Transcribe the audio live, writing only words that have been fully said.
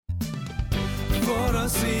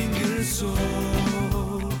single soul,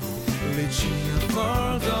 reaching out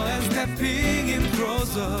further and stepping in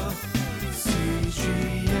closer.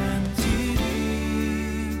 CGNTV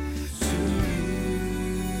to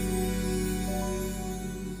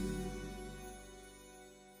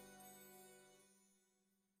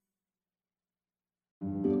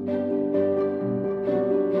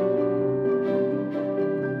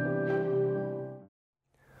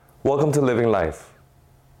Welcome to Living Life.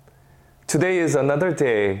 Today is another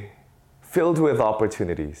day filled with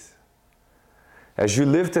opportunities. As you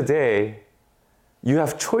live today, you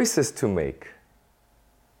have choices to make.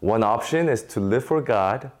 One option is to live for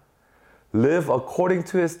God, live according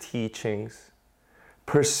to His teachings,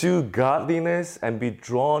 pursue godliness, and be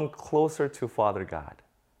drawn closer to Father God.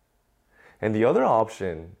 And the other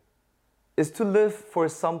option is to live for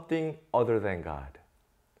something other than God.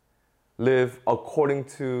 Live according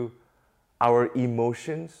to our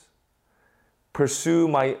emotions, pursue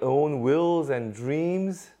my own wills and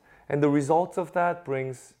dreams, and the result of that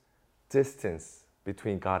brings distance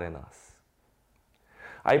between God and us.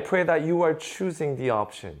 I pray that you are choosing the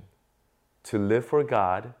option to live for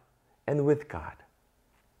God and with God.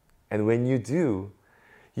 And when you do,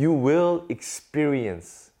 you will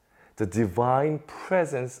experience the divine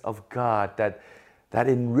presence of God that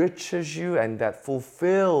enriches you and that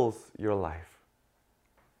fulfills your life.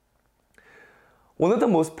 One of the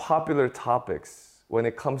most popular topics when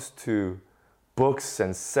it comes to books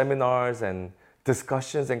and seminars and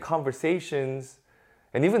discussions and conversations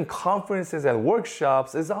and even conferences and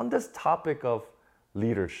workshops is on this topic of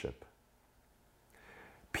leadership.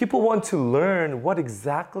 People want to learn what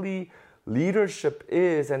exactly leadership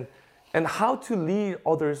is and how to lead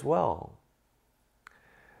others well.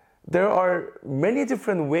 There are many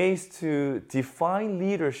different ways to define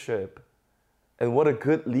leadership and what a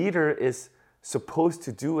good leader is supposed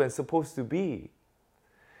to do and supposed to be.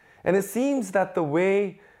 And it seems that the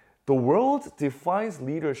way the world defines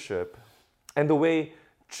leadership and the way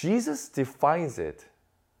Jesus defines it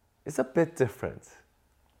is a bit different.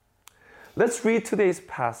 Let's read today's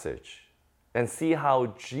passage and see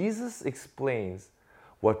how Jesus explains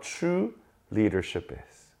what true leadership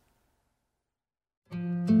is.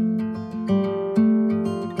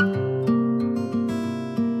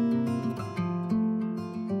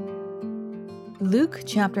 Luke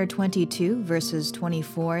chapter 22, verses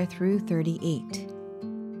 24 through 38.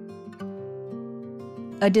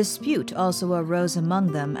 A dispute also arose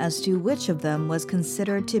among them as to which of them was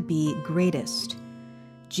considered to be greatest.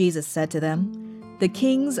 Jesus said to them, "The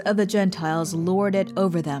kings of the Gentiles lord it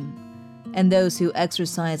over them, and those who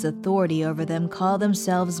exercise authority over them call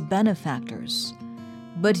themselves benefactors.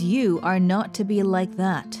 But you are not to be like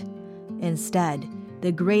that. Instead,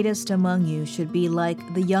 the greatest among you should be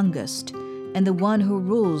like the youngest, and the one who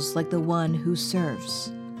rules like the one who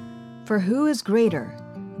serves. For who is greater,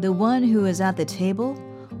 the one who is at the table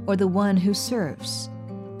or the one who serves?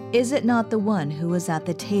 Is it not the one who is at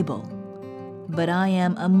the table? But I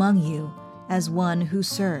am among you as one who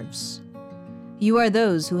serves. You are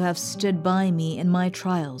those who have stood by me in my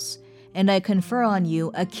trials, and I confer on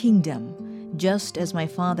you a kingdom, just as my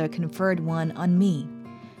Father conferred one on me,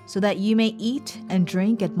 so that you may eat and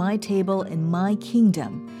drink at my table in my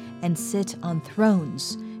kingdom, and sit on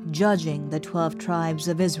thrones, judging the 12 tribes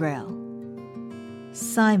of Israel.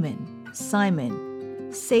 Simon,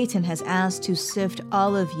 Simon, Satan has asked to sift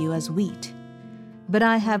all of you as wheat. But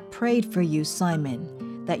I have prayed for you,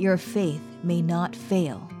 Simon, that your faith may not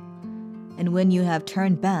fail. And when you have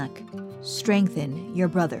turned back, strengthen your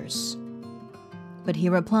brothers." But he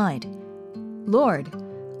replied, "Lord,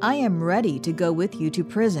 I am ready to go with you to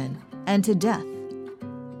prison and to death."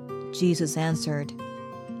 Jesus answered,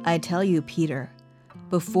 "I tell you, Peter,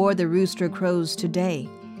 before the rooster crows today,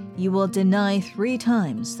 you will deny 3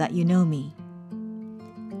 times that you know me."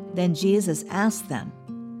 Then Jesus asked them,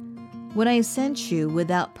 "When I sent you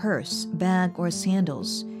without purse, bag, or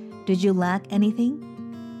sandals, did you lack anything?"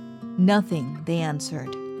 "Nothing," they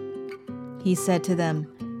answered. He said to them,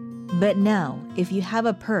 "But now, if you have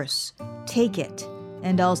a purse, take it,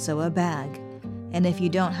 and also a bag. And if you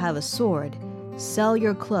don't have a sword, sell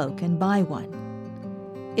your cloak and buy one.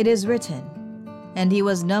 It is written, 'And he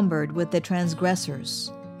was numbered with the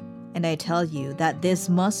transgressors.' And I tell you that this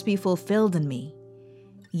must be fulfilled in me.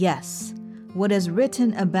 Yes, what is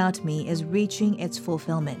written about me is reaching its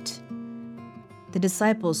fulfillment." The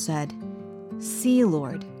disciples said, "See,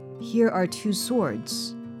 Lord, here are 2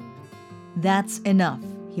 swords." "That's enough,"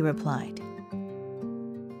 he replied.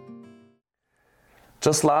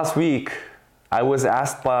 Just last week, I was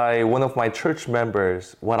asked by one of my church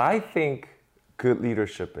members what I think good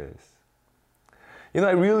leadership is.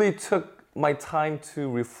 I really took my time to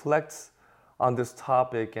reflect on this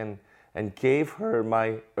topic and gave her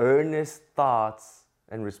my earnest thoughts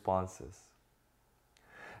and responses.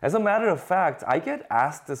 As a matter of fact, I get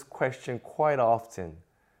asked this question quite often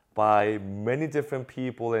by many different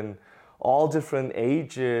people in all different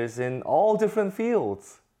ages, in all different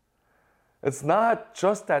fields. It's not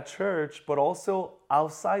just at church, but also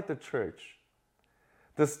outside the church.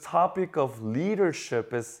 This topic of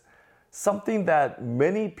leadership is something that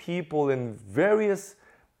many people in various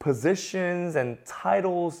positions and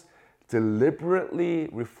titles deliberately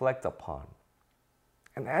reflect upon.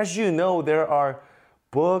 And as you know, there are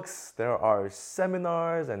books, there are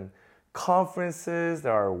seminars and conferences,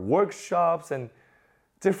 there are workshops and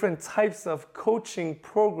different types of coaching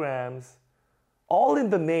programs, all in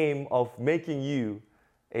the name of making you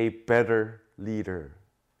a better leader.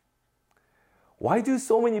 Why do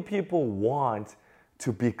so many people want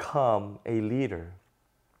to become a leader?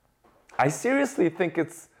 I seriously think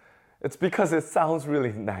it's because it sounds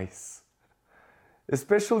really nice,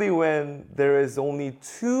 especially when there is only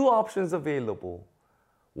two options available,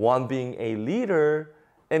 one being a leader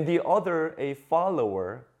and the other a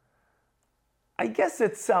follower. I guess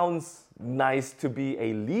it sounds nice to be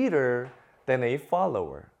a leader than a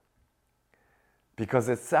follower, because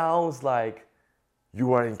it sounds like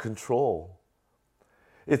you are in control.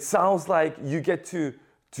 It sounds like you get to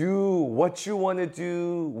do what you want to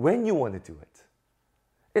do when you want to do it.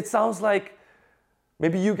 It sounds like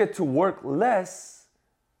maybe you get to work less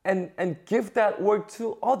and give that work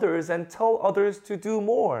to others and tell others to do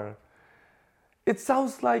more. It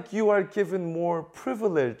sounds like you are given more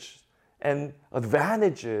privilege and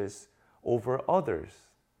advantages over others.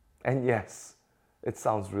 And yes, it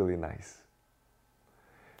sounds really nice.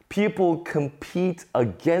 People compete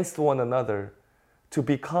against one another to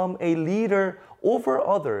become a leader over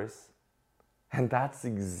others. And that's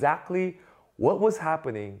exactly what was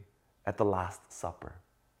happening at the Last Supper.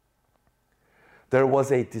 There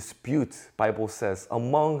was a dispute, Bible says,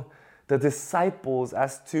 among the disciples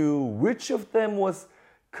as to which of them was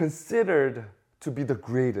considered to be the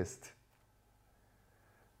greatest.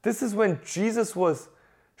 This is when Jesus was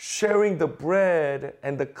sharing the bread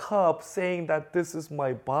and the cup, saying that this is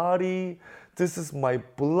my body, this is my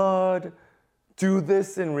blood, do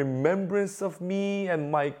this in remembrance of me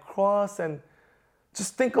and my cross. And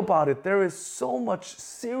just think about it, there is so much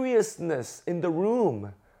seriousness in the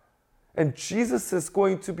room. And Jesus is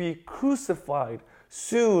going to be crucified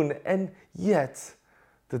soon, and yet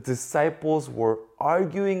the disciples were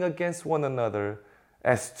arguing against one another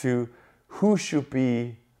as to who should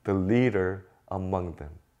be the leader among them.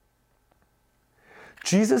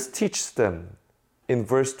 Jesus teaches them in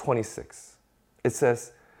verse 26. It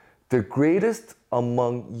says, "The greatest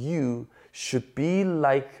among you should be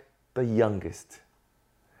like the youngest,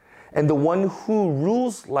 and the one who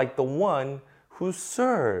rules like the one who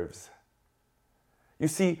serves." You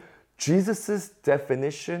see, Jesus'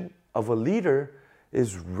 definition of a leader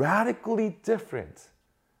is radically different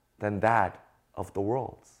than that of the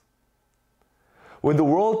world's. When the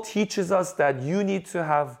world teaches us that you need to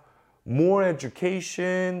have more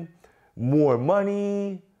education, more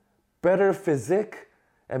money, better physique,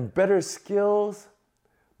 and better skills,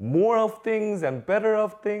 more of things and better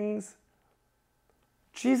of things,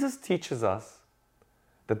 Jesus teaches us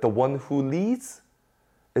that the one who leads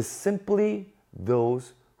is simply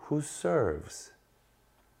those who serves.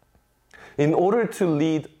 In order to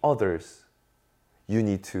lead others, you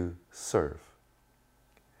need to serve.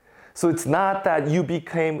 So it's not that you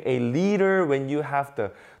became a leader when you have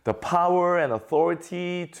the power and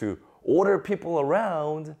authority to order people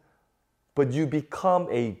around, but you become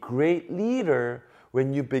a great leader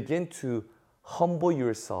when you begin to humble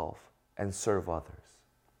yourself and serve others.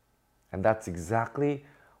 And that's exactly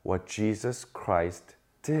what Jesus Christ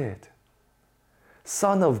did.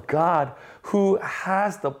 Son of God, who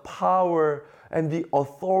has the power and the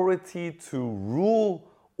authority to rule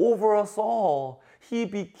over us all, he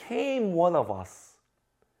became one of us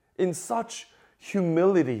in such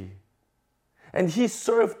humility. And he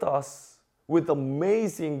served us with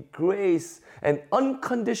amazing grace and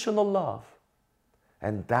unconditional love.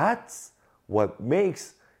 And that's what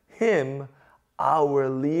makes him our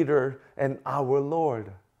leader and our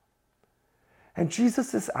Lord. And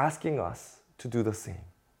Jesus is asking us to do the same.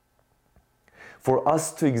 For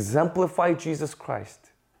us to exemplify Jesus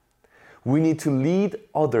Christ, we need to lead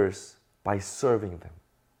others by serving them.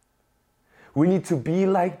 We need to be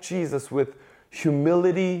like Jesus with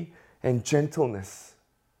humility and gentleness,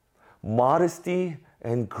 modesty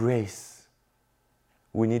and grace.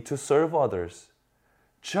 We need to serve others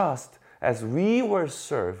just as we were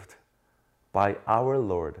served by our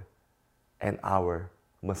Lord and our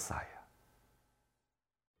Messiah.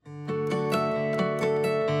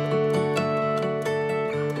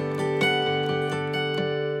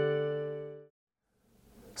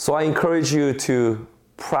 So I encourage you to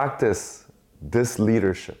practice this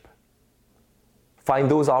leadership. Find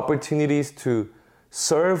those opportunities to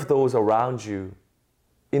serve those around you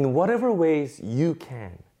in whatever ways you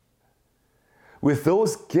can, with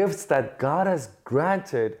those gifts that God has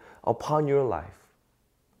granted upon your life.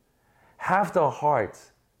 Have the heart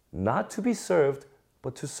not to be served,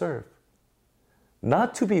 but to serve.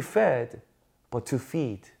 Not to be fed, but to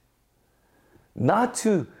feed. Not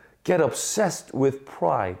to get obsessed with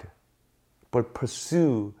pride, but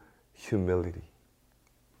pursue humility.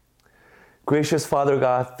 Gracious Father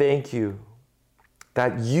God, thank you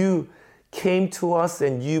that you came to us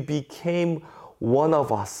and you became one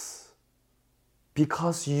of us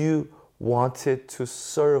because you wanted to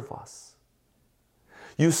serve us.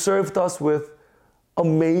 You served us with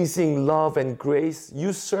amazing love and grace.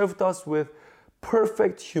 You served us with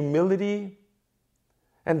perfect humility.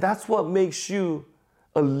 And that's what makes you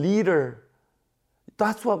a leader.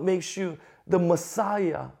 That's what makes you the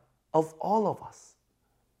Messiah of all of us.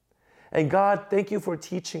 And God, thank you for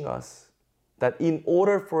teaching us that in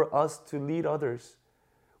order for us to lead others,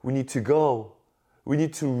 we need to go, we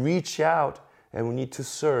need to reach out, and we need to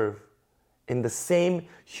serve in the same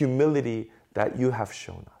humility that you have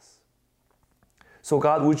shown us. So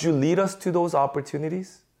God, would you lead us to those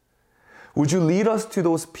opportunities? Would you lead us to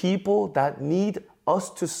those people that need us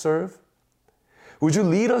to serve? Would you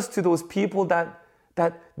lead us to those people that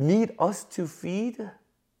need us to feed?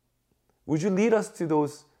 Would you lead us to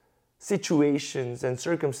those situations and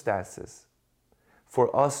circumstances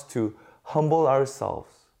for us to humble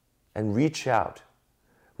ourselves and reach out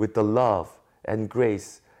with the love and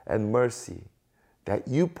grace and mercy that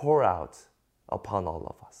you pour out upon all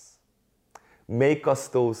of us? Make us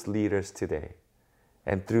those leaders today.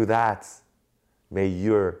 And through that, may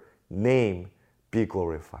your name be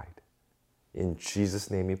glorified. In Jesus'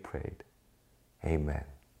 name we prayed. Amen.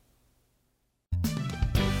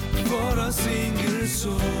 For a single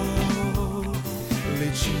soul,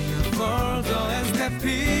 reaching further and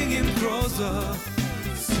stepping in closer.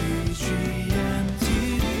 CG